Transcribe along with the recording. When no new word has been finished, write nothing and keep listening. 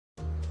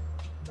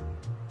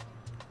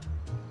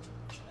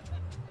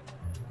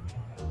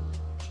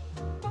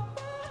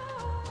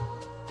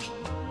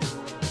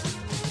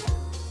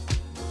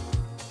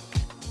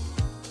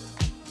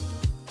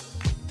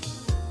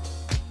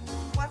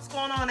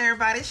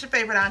everybody, it's your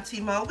favorite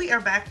Auntie Mo. We are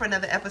back for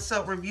another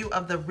episode review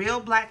of The Real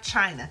Blac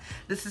Chyna.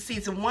 This is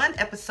season 1,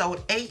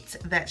 episode 8,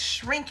 That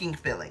Shrinking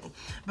Feeling.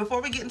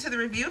 Before we get into the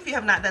review, if you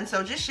have not done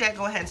so just yet,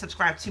 go ahead and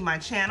subscribe to my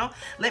channel.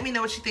 Let me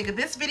know what you think of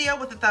this video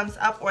with a thumbs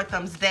up or a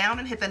thumbs down,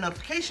 and hit that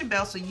notification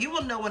bell so you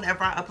will know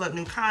whenever I upload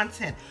new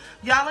content.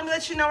 Y'all, let me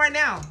let you know right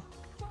now,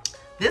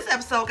 this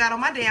episode got on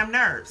my damn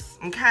nerves,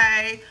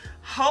 okay?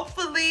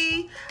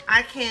 Hopefully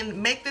I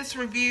can make this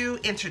review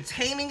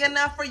entertaining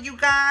enough for you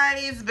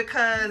guys,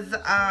 because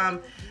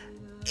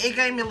it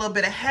gave me a little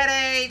bit of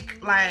headache.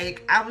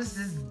 Like, I was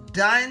just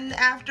done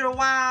after a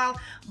while,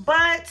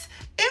 but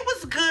it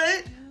was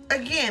good.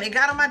 Again, it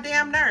got on my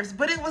damn nerves,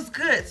 but it was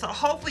good. So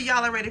hopefully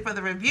y'all are ready for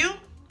the review,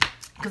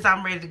 because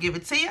I'm ready to give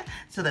it to you.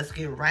 So let's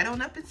get right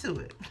on up into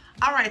it.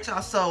 All right,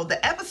 y'all, so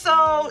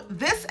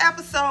this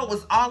episode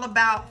was all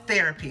about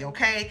therapy,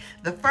 okay?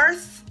 The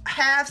first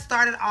half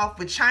started off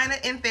with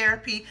Chyna in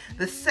therapy.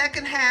 The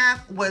second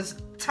half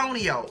was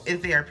Tonio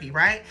in therapy,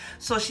 right?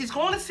 So she's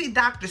going to see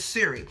Dr.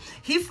 Suri.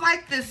 He's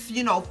like this,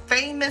 you know,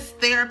 famous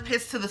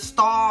therapist to the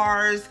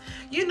stars,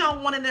 you know,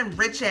 one of them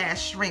rich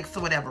ass shrinks or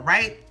whatever,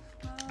 right?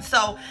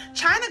 So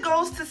Chyna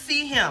goes to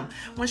see him.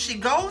 When she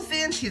goes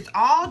in, she's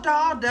all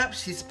dolled up.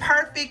 She's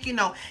perfect. You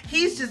know,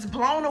 he's just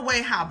blown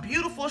away how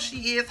beautiful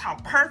she is, how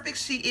perfect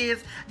she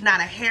is. Not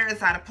a hair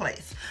is out of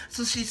place.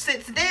 So she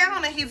sits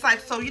down and he's like,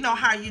 so, you know,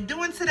 how are you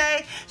doing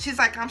today? She's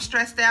like, I'm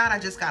stressed out. I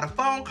just got a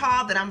phone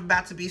call that I'm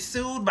about to be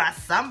sued by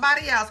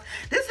somebody else.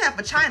 This half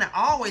of Chyna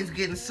always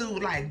getting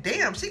sued. Like,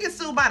 damn, she gets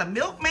sued by the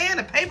milkman,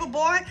 the paper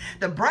boy,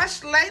 the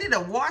brush lady, the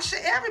washer.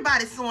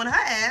 Everybody's suing her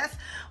ass.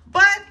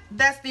 But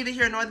that's neither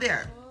here nor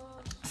there.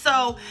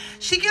 So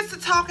she gets to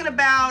talking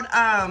about,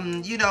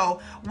 you know,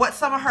 what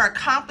some of her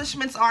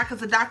accomplishments are, because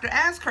the doctor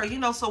asked her, you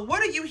know, so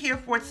what are you here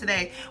for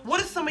today? What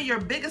are some of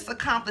your biggest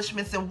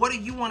accomplishments, and what do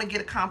you want to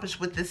get accomplished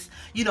with this,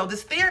 you know,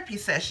 this therapy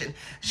session?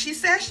 She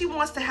says she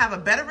wants to have a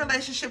better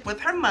relationship with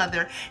her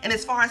mother, and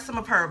as far as some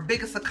of her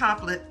biggest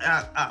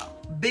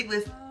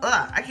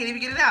I can't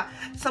even get it out.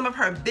 Some of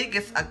her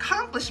biggest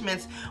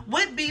accomplishments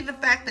would be the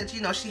fact that,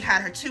 you know, she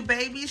had her 2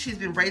 babies. She's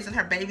been raising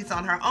her babies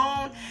on her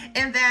own,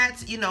 and that,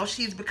 you know,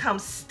 she's become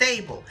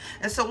stable.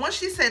 And so when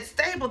she said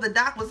stable, the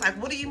doc was like,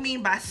 what do you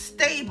mean by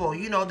stable?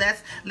 You know,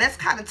 let's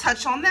kind of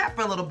touch on that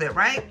for a little bit,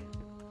 right?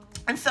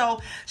 And so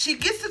she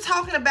gets to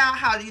talking about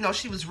how, you know,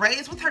 she was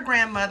raised with her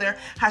grandmother,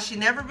 how she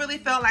never really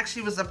felt like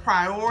she was a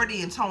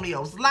priority in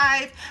Tonio's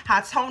life,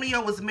 how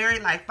Tonio was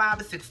married like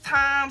 5 or 6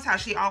 times, how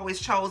she always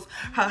chose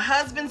her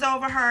husbands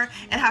over her,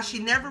 and how she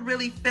never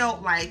really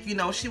felt like, you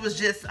know, she was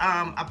just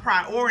a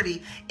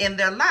priority in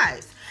their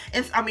lives.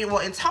 And I mean,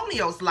 well, in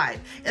Tonio's life.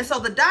 And so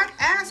the doc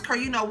asked her,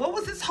 you know, what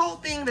was this whole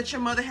thing that your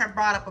mother had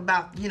brought up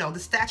about, you know, the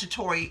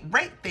statutory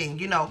rape thing?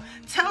 You know,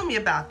 tell me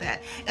about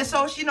that. And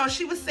so, you know,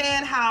 she was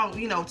saying how,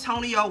 you know,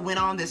 Tonio went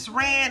on this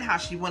rant, how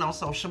she went on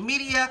social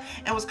media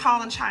and was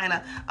calling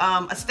Chyna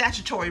a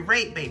statutory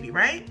rape baby,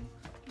 right?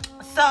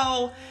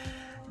 So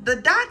the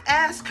doc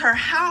asked her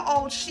how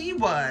old she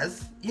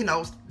was, you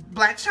know,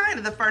 Blac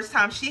Chyna, the first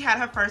time she had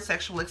her first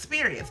sexual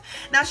experience.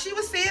 Now, she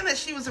was saying that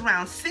she was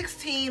around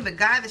 16. The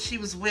guy that she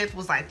was with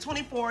was like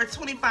 24,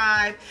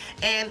 25,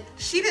 and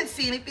she didn't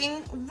see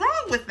anything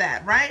wrong with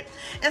that, right?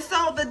 And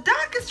so the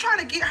doc is trying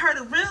to get her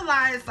to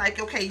realize, like,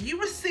 okay, you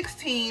were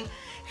 16,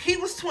 he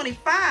was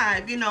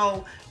 25, you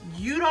know,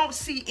 you don't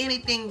see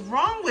anything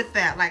wrong with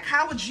that. Like,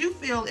 how would you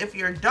feel if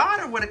your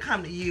daughter were to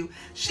come to you?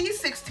 She's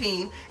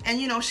 16,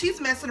 and, you know,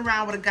 she's messing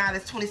around with a guy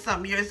that's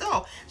 20-something years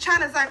old.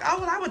 Chyna's like, oh,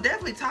 well, I would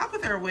definitely talk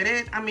with her with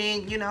it. I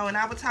mean, you know, and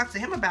I would talk to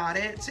him about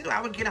it, too. I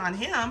would get on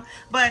him.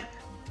 But,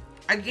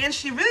 again,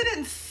 she really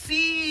didn't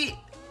see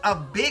a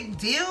big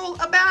deal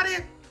about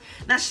it.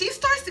 Now, she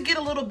starts to get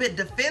a little bit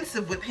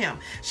defensive with him.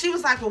 She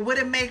was like, well, would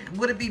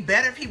it be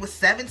better if he was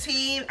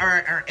 17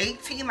 or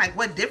 18? Like,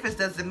 what difference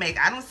does it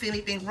make? I don't see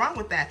anything wrong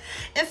with that.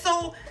 And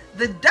so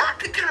the doc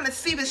could kind of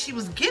see that she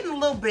was getting a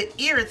little bit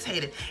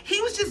irritated.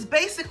 He was just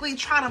basically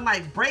trying to,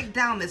 like, break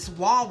down this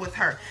wall with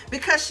her,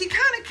 because she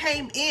kind of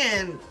came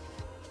in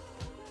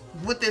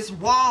with this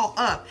wall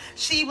up.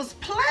 She was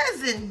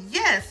pleasant,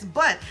 yes,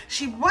 but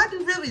she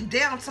wasn't really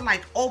down to,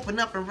 like, open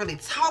up and really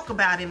talk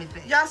about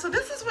anything. Y'all, so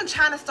this is when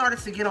Chyna started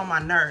to get on my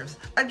nerves.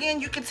 Again,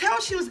 you could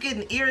tell she was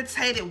getting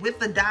irritated with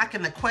the doc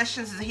and the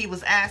questions that he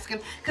was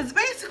asking, because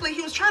basically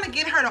he was trying to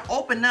get her to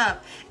open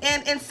up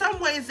and in some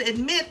ways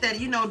admit that,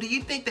 you know, do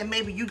you think that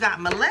maybe you got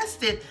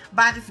molested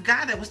by this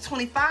guy that was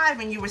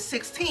 25 and you were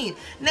 16?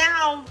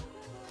 Now,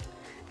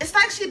 it's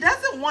like she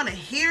doesn't want to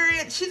hear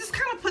it. She just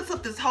kind of puts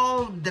up this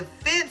whole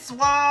defense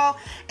wall.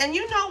 And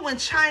you know, when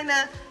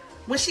Chyna,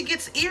 when she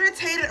gets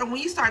irritated or when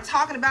you start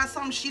talking about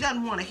something she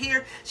doesn't want to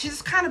hear, she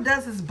just kind of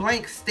does this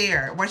blank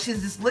stare where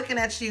she's just looking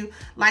at you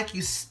like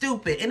you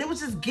stupid. And it was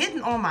just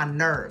getting on my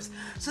nerves.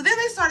 So then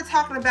they started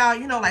talking about,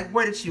 you know, like,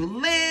 where did you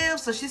live?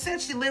 So she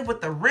said she lived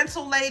with the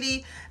rental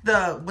lady,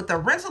 with the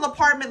rental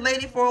apartment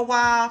lady for a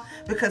while,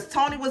 because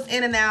Tony was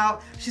in and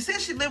out. She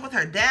said she lived with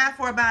her dad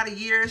for about a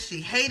year.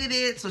 She hated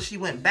it, so she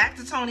went back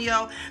to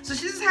Tonio. So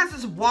she just has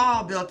this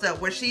wall built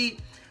up where she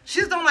She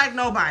just don't like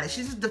nobody.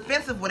 She's just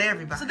defensive with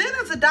everybody. So then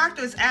as the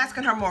doctor is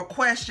asking her more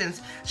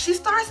questions, she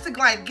starts to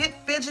like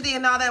get fidgety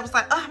and all that. It was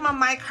like, oh, my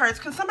mic hurts.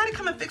 Can somebody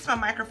come and fix my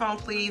microphone,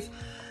 please?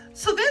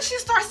 So then she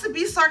starts to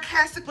be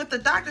sarcastic with the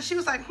doctor. She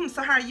was like,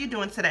 so how are you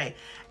doing today?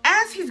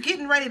 As he's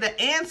getting ready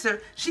to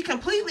answer, she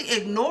completely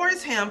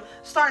ignores him,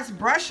 starts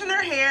brushing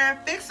her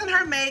hair, fixing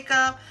her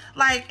makeup,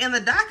 like, and the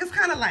doc is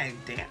kind of like,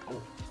 damn,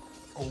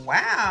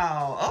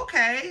 wow,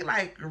 okay,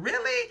 like,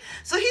 really?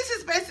 So he's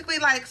just basically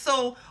like,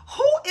 so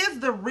who is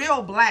the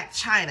real Blac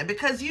Chyna?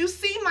 Because you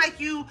seem like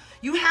you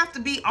have to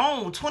be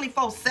on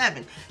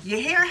 24/7. Your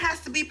hair has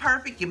to be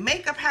perfect, your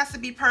makeup has to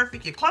be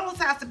perfect, your clothes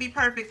has to be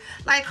perfect.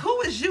 Like,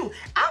 who is you?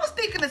 I was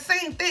thinking the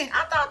same thing.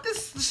 I thought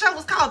this show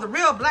was called The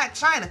Real Blac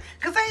Chyna,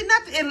 because ain't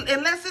nothing,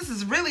 unless this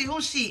is really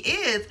who she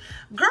is.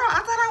 Girl, I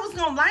thought I was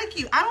gonna like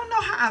you. I don't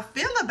know how I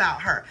feel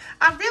about her.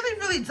 I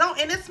really don't.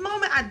 In this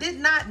moment, I did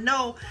not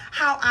know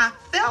how I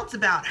felt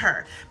about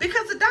her,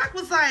 because the doc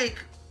was like,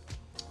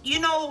 you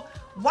know,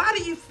 why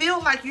do you feel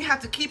like you have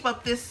to keep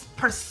up this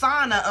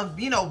persona of,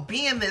 you know,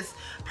 being this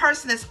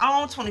person that's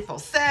on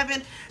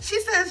 24/7? She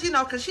says, you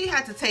know, because she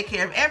had to take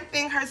care of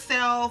everything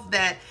herself,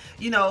 that,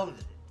 you know,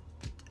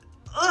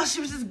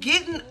 she was just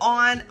getting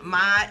on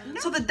my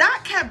nerves. So the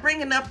doc kept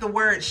bringing up the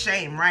word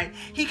shame, right?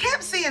 He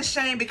kept saying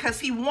shame because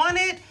he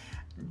wanted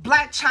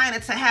Blac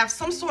Chyna to have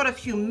some sort of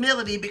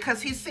humility,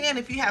 because he's saying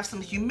if you have some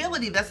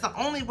humility, that's the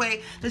only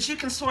way that you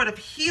can sort of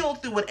heal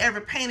through whatever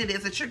pain it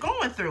is that you're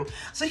going through.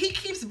 So he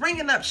keeps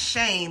bringing up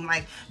shame,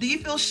 like, do you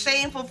feel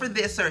shameful for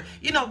this? Or,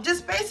 you know,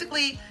 just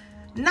basically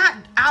not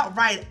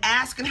outright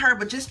asking her,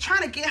 but just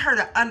trying to get her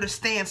to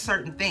understand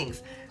certain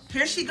things.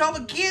 Here she go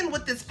again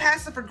with this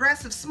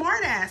passive-aggressive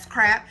smart-ass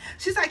crap.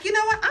 She's like, you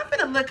know what? I'm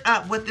gonna look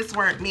up what this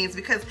word means,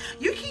 because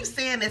you keep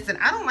saying this, and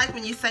I don't like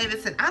when you say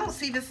this, and I don't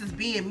see this as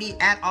being me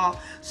at all.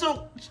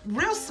 So,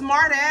 real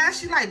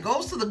smart-ass, she like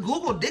goes to the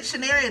Google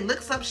dictionary and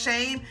looks up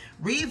shame,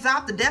 reads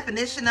out the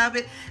definition of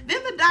it.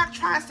 Then the doc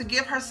tries to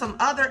give her some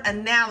other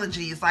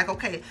analogies, like,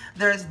 okay,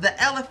 there's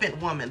the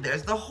elephant woman,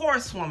 there's the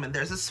horse woman,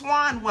 there's a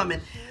swan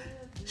woman.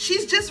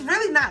 She's just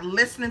really not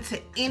listening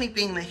to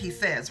anything that he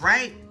says,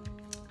 right?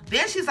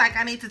 Then she's like,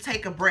 I need to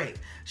take a break.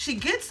 She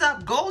gets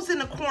up, goes in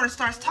the corner,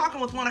 starts talking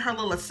with one of her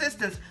little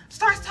assistants,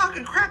 starts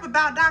talking crap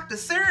about Dr.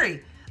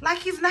 Suri, like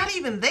he's not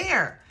even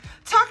there.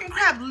 Talking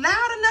crap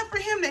loud enough for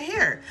him to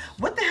hear.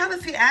 What the hell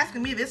is he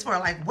asking me this for?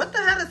 Like, what the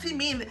hell does he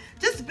mean?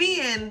 Just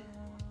being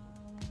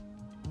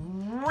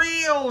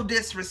real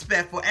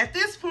disrespectful. At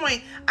this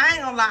point, I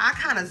ain't gonna lie, I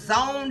kind of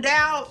zoned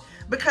out,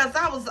 because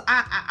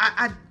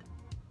I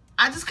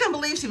just couldn't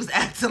believe she was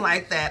acting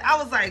like that. I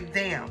was like,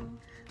 damn.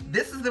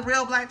 This is the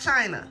real Blac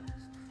Chyna.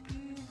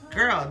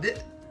 Girl,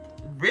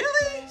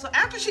 really? So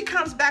after she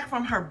comes back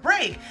from her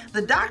break,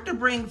 the doctor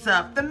brings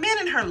up the men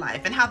in her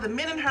life and how the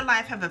men in her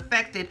life have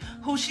affected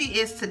who she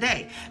is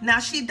today. Now,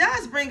 she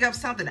does bring up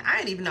something I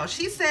didn't even know.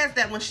 She says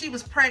that when she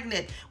was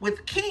pregnant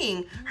with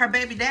King, her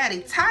baby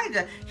daddy,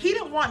 Tyga, he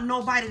didn't want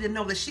nobody to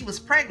know that she was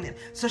pregnant.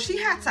 So she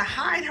had to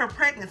hide her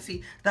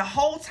pregnancy the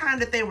whole time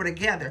that they were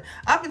together.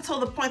 Up until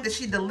the point that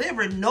she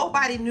delivered,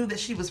 nobody knew that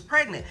she was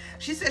pregnant.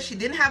 She said she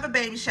didn't have a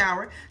baby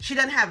shower. She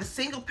doesn't have a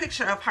single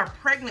picture of her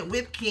pregnant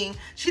with King.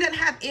 She doesn't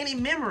have any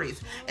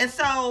memories. And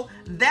so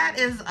that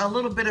is a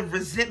little bit of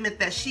resentment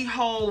that she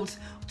holds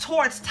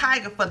towards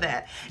Tyga for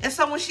that. And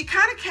so when she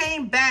kind of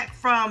came back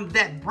from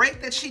that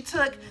break that she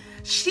took,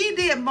 she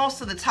did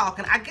most of the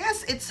talking. I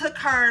guess it took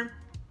her,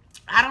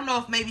 I don't know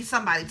if maybe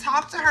somebody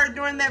talked to her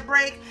during that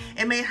break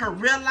and made her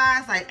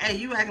realize, like, hey,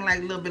 you acting like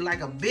a little bit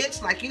like a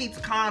bitch. Like, you need to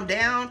calm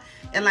down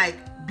and like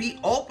be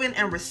open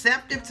and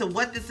receptive to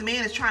what this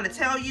man is trying to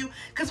tell you.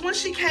 Because when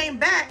she came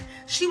back,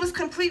 she was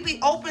completely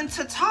open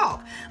to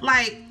talk.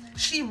 Like,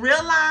 she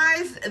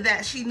realized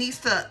that she needs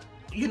to,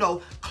 you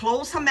know,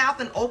 close her mouth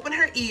and open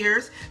her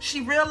ears.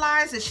 She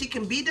realized that she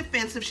can be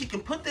defensive. She can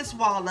put this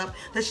wall up,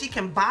 that she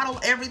can bottle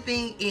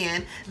everything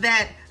in,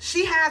 that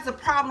she has a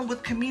problem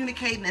with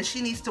communicating and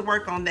she needs to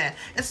work on that.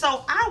 And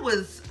so I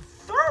was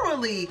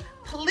thoroughly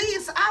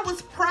pleased. I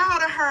was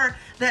proud of her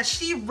that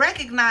she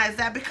recognized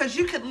that, because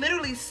you could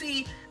literally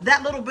see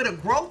that little bit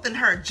of growth in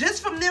her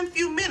just from them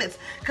few minutes.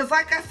 Because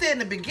like I said in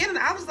the beginning,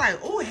 I was like,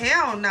 oh,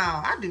 hell no,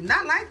 I do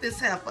not like this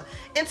heifer.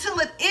 Until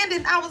it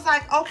ended, I was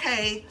like,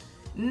 okay,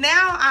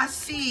 now I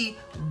see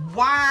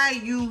why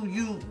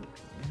you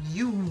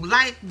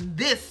like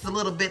this a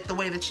little bit the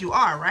way that you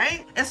are,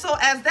 right? And so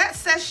as that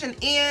session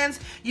ends,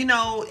 you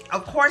know,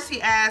 of course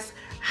he asks,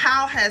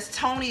 how has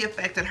Tony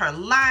affected her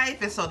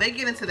life? And so they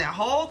get into that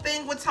whole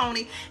thing with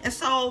Tony. And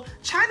so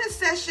Chyna's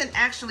session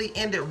actually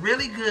ended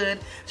really good.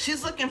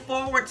 She's looking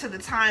forward to the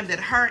time that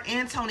her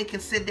and Tony can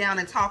sit down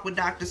and talk with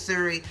Dr.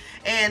 Suri.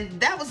 And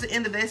that was the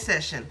end of their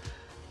session.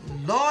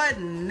 Lord,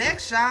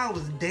 next y'all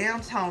was damn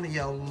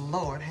Tonyo.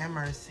 Lord have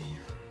mercy.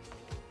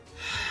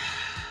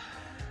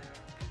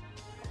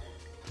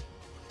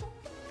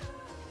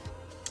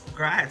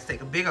 Girl, I had to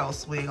take a big old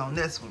swig on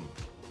this one.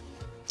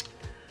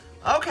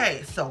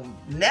 Okay, so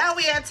now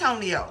we at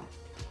Tonyo.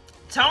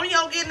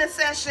 Tonyo getting a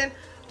session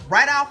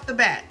right off the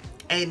bat.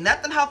 Ain't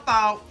nothing her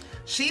fault.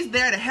 She's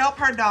there to help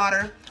her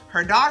daughter.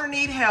 her daughter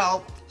need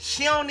help.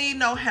 She don't need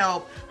no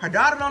help. Her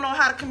daughter don't know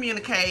how to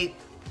communicate.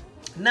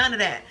 None of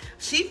that.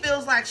 She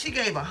feels like she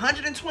gave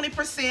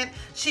 120%.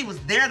 She was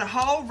there the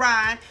whole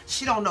ride.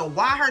 She don't know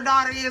why her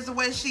daughter is the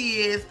way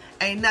she is.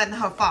 Ain't nothing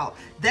her fault.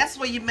 That's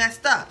where you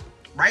messed up.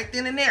 Right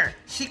then and there.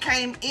 She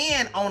came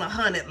in on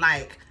 100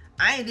 like,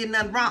 I ain't did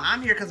nothing wrong.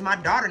 I'm here because my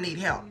daughter need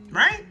help.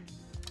 Right?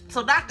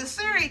 So Dr.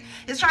 Siri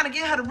is trying to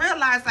get her to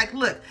realize, like,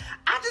 look,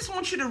 I just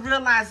want you to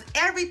realize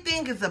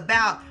everything is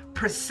about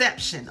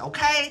perception,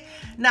 okay?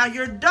 Now,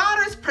 your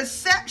daughter's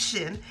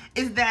perception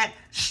is that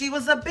she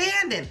was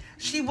abandoned.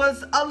 She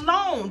was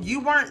alone. You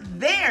weren't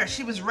there.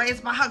 She was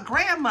raised by her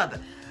grandmother.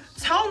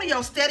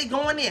 Tonio steady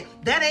going in.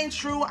 That ain't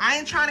true. I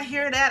ain't trying to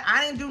hear that.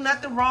 I didn't do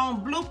nothing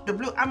wrong. Bloop the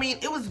bloop. I mean,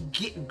 it was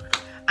getting...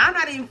 I'm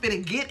not even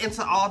finna get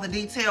into all the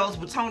details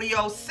with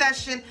Tonio's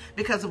session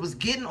because it was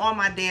getting on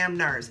my damn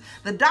nerves.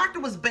 The doctor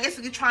was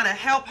basically trying to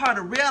help her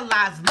to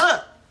realize,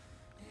 look,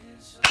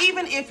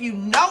 even if you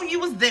know you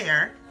was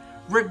there,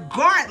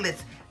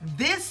 regardless,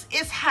 this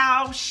is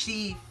how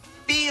she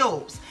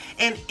feels.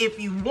 And if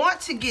you want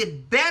to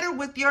get better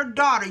with your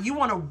daughter, you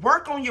want to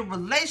work on your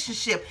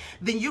relationship,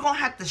 then you're going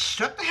to have to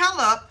shut the hell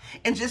up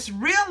and just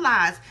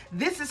realize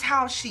this is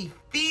how she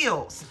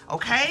feels,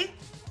 okay?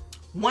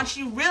 Once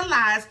you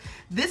realize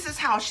this is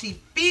how she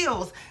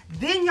feels,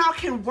 then y'all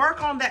can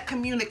work on that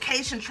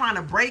communication, trying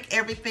to break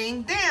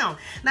everything down.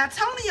 Now,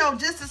 Tonio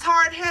just as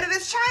hard-headed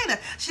as Chyna.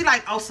 She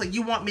like, oh, so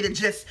you want me to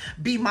just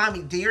be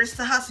mommy dearest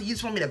to her? So you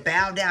just want me to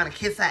bow down and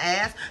kiss her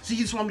ass? So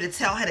you just want me to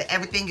tell her that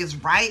everything is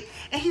right?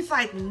 And he's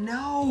like,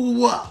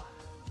 no,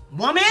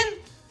 woman.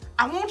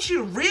 I want you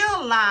to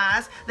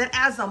realize that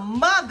as a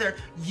mother,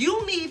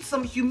 you need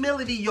some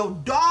humility your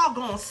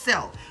doggone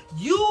self.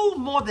 You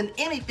more than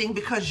anything,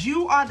 because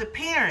you are the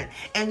parent,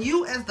 and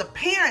you as the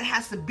parent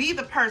has to be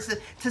the person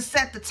to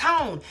set the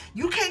tone.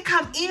 You can't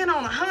come in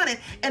on 100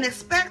 and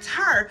expect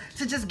her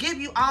to just give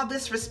you all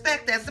this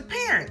respect as a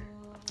parent.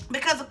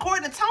 Because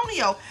according to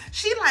Tonio,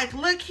 she like,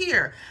 look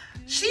here.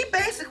 She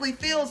basically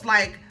feels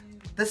like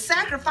the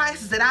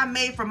sacrifices that I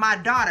made for my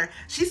daughter.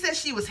 She said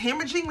she was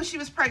hemorrhaging when she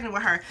was pregnant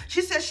with her.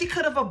 She said she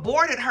could have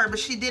aborted her, but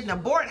she didn't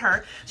abort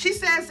her. She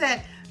says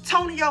that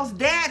Tonio's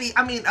daddy,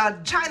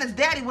 Chyna's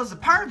daddy was a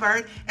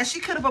pervert, and she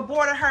could have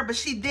aborted her, but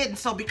she didn't.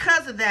 So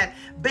because of that,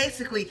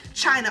 basically,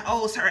 Chyna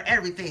owes her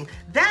everything.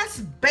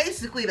 That's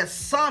basically, to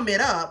sum it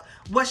up,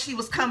 what she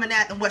was coming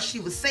at and what she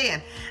was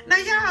saying. Now,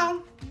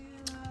 y'all,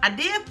 I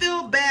did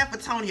feel bad for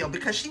Tonio,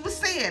 because she was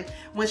saying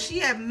when she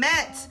had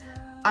met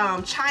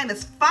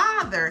Chyna's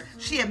father,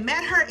 she had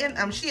met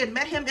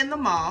him in the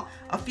mall.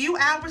 A few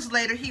hours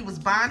later, he was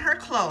buying her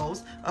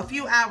clothes. A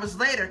few hours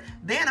later,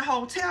 they're in a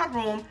hotel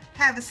room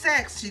having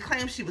sex. She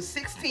claimed she was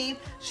 16.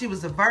 She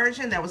was a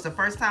virgin. That was the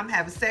first time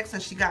having sex,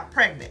 and she got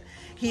pregnant.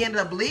 He ended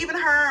up leaving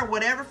her or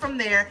whatever from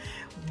there.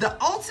 The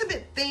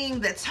ultimate thing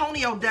that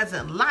Tonio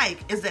doesn't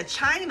like is that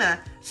Chyna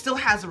still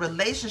has a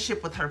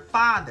relationship with her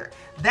father.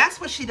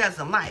 That's what she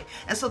doesn't like.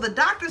 And so the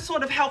doctor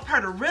sort of helped her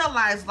to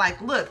realize,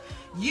 like, look,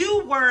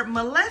 you were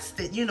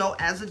molested, you know,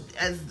 as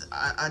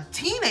a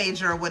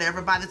teenager or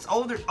whatever, by this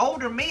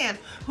older man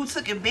who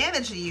took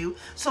advantage of you.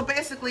 So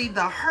basically,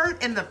 the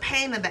hurt and the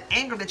pain and the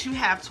anger that you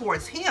have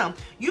towards him,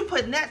 you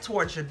putting that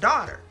towards your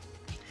daughter.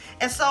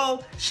 And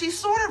so she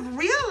sort of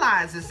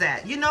realizes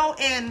that, you know,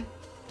 and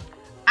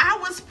I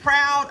was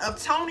proud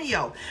of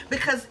Tonio,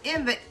 because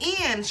in the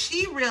end,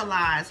 she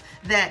realized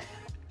that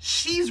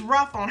she's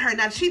rough on her.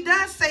 Now, she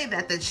does say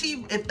that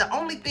if the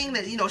only thing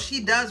that, you know, she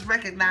does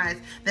recognize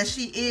that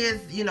she is,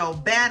 you know,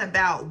 bad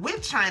about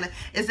with Chyna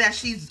is that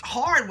she's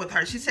hard with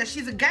her. She says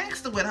she's a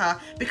gangster with her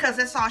because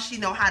that's all she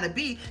know how to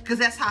be, because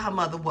that's how her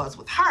mother was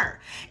with her.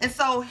 And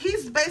so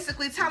he's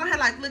basically telling her,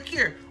 like, look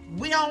here,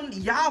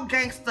 y'all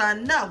gangster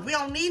enough. We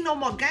don't need no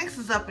more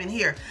gangsters up in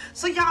here.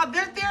 So y'all,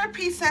 their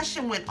therapy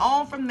session went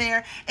on from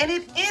there, and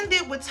it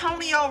ended with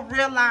Tonio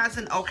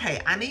realizing,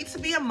 okay, I need to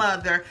be a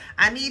mother.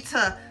 I need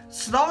to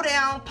slow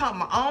down, pump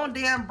my own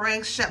damn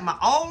brakes, shut my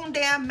own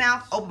damn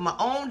mouth, open my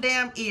own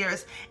damn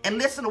ears, and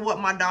listen to what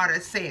my daughter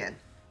is saying.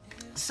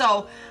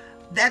 So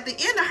at the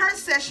end of her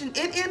session,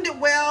 it ended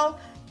well.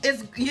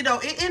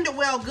 It ended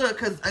well good,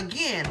 because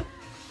again,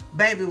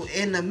 baby,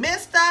 in the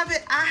midst of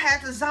it, I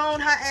had to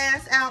zone her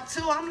ass out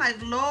too. I'm like,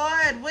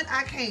 Lord,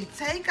 I can't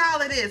take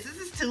all of this. This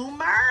is too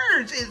much.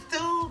 It's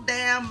too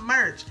damn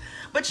much.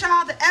 But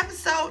y'all, the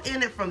episode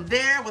ended from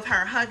there with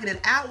her hugging it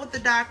out with the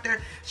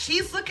doctor.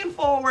 She's looking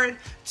forward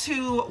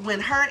to when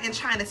her and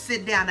Chyna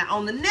sit down. Now,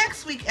 on the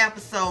next week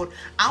episode,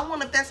 I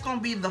wonder if that's going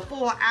to be the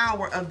full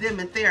hour of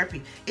them in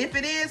therapy. If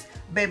it is,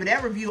 baby,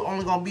 that review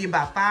only going to be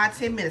about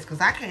 5-10 minutes,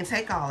 because I can't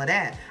take all of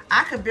that.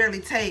 I could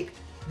barely take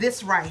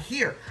this right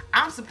here.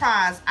 I'm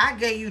surprised I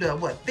gave you the,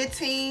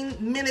 15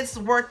 minutes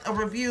worth of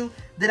review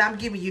that I'm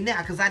giving you now,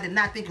 because I did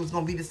not think it was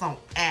going to be this long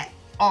at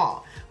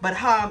all. But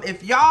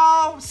if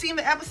y'all seen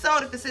the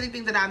episode, if there's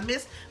anything that I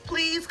missed,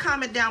 please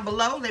comment down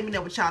below. Let me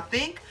know what y'all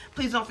think.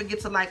 Please don't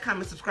forget to like,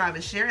 comment, subscribe,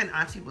 and share. And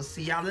Auntie will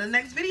see y'all in the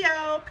next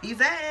video. Peace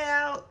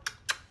out.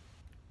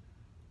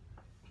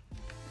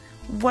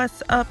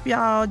 What's up,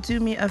 y'all? Do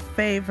me a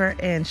favor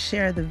and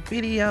share the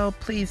video.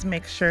 Please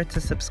make sure to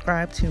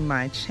subscribe to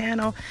my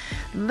channel.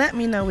 Let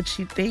me know what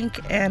you think,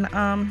 and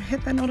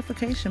hit that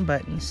notification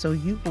button so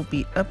you will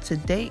be up to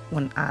date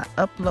when I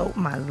upload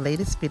my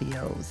latest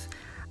videos.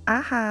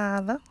 I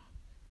holla.